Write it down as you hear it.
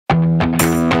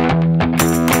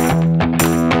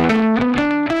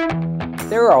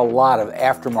are a lot of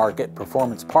aftermarket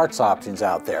performance parts options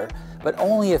out there, but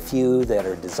only a few that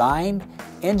are designed,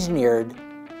 engineered,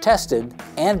 tested,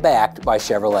 and backed by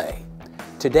Chevrolet.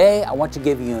 Today, I want to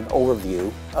give you an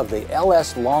overview of the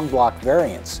LS long block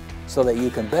variants so that you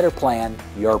can better plan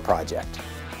your project.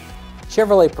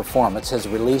 Chevrolet Performance has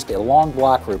released a long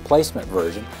block replacement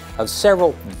version of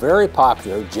several very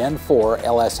popular Gen 4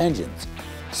 LS engines,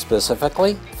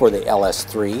 specifically for the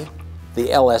LS3, the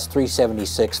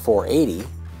LS376-480,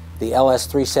 the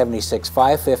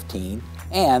LS376-515,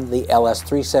 and the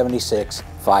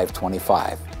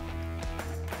LS376-525.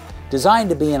 Designed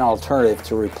to be an alternative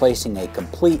to replacing a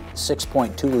complete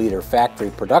 6.2-liter factory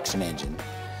production engine,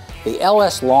 the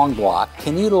LS long block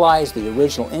can utilize the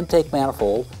original intake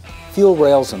manifold, fuel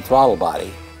rails and throttle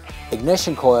body,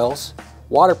 ignition coils,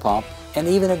 water pump, and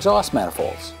even exhaust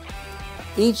manifolds.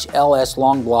 Each LS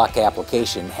long block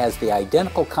application has the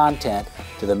identical content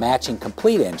to the matching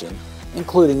complete engine,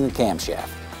 including the camshaft.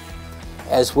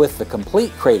 As with the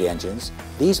complete crate engines,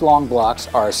 these long blocks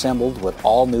are assembled with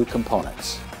all new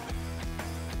components.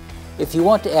 If you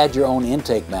want to add your own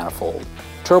intake manifold,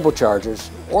 turbochargers,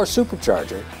 or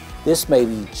supercharger, this may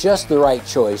be just the right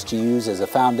choice to use as a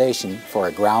foundation for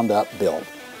a ground-up build.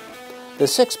 The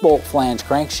 6-bolt flange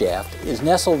crankshaft is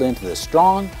nestled into the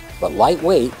strong but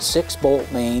lightweight 6-bolt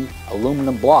main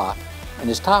aluminum block and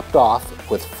is topped off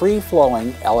with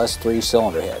free-flowing LS3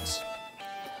 cylinder heads.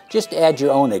 Just add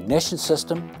your own ignition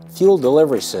system, fuel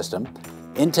delivery system,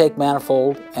 intake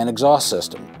manifold, and exhaust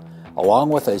system, along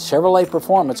with a Chevrolet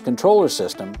Performance controller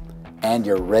system, and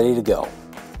you're ready to go.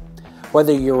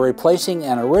 Whether you're replacing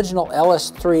an original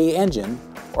LS3 engine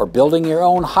or building your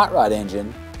own hot rod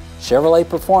engine, Chevrolet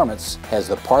Performance has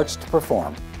the parts to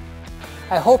perform.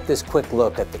 I hope this quick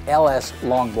look at the LS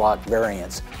long block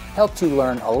variants helped you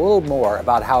learn a little more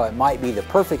about how it might be the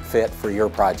perfect fit for your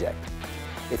project.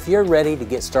 If you're ready to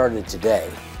get started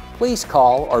today, please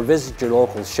call or visit your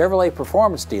local Chevrolet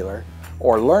Performance dealer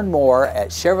or learn more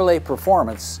at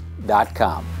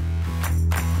ChevroletPerformance.com.